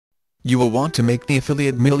You will want to make the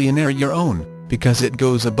Affiliate Millionaire your own, because it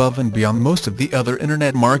goes above and beyond most of the other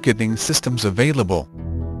internet marketing systems available.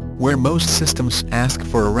 Where most systems ask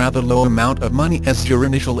for a rather low amount of money as your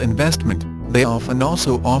initial investment, they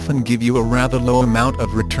often give you a rather low amount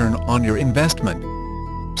of return on your investment.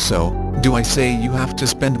 So, do I say you have to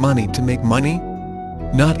spend money to make money?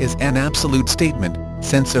 Not as an absolute statement,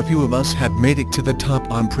 since a few of us have made it to the top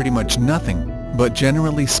on pretty much nothing, but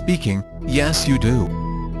generally speaking, yes you do.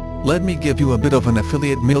 Let me give you a bit of an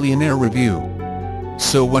Affiliate Millionaire review.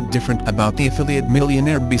 So what different about the Affiliate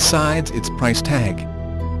Millionaire besides its price tag?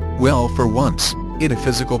 Well, for once, it's a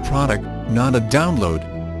physical product, not a download.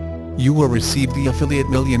 You will receive the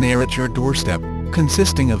Affiliate Millionaire at your doorstep,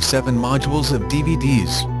 consisting of 7 modules of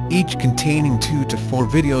DVDs, each containing 2 to 4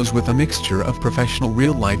 videos with a mixture of professional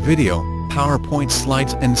real-life video, PowerPoint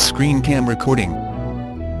slides and screen cam recording.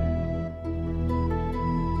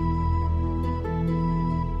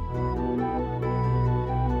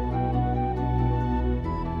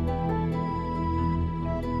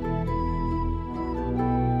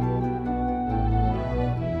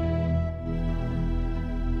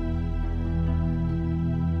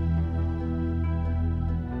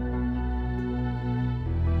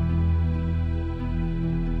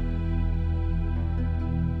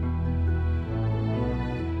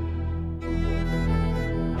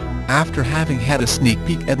 After having had a sneak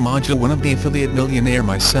peek at Module 1 of the Affiliate Millionaire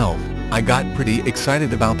myself, I got pretty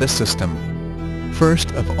excited about this system.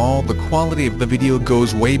 First of all, the quality of the video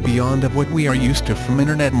goes way beyond of what we are used to from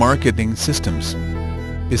internet marketing systems.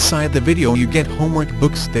 Beside the video you get homework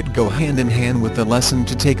books that go hand in hand with the lesson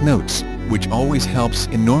to take notes, which always helps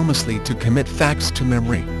enormously to commit facts to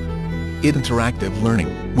memory. It's interactive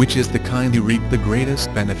learning, which is the kind you reap the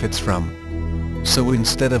greatest benefits from. So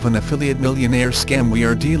instead of an Affiliate Millionaire scam, we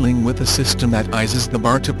are dealing with a system that raises the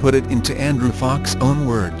bar, to put it into Andrew Fox's own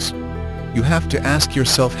words. You have to ask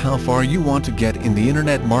yourself how far you want to get in the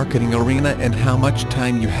internet marketing arena and how much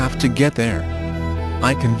time you have to get there.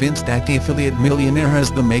 I'm convinced that the Affiliate Millionaire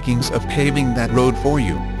has the makings of paving that road for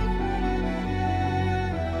you.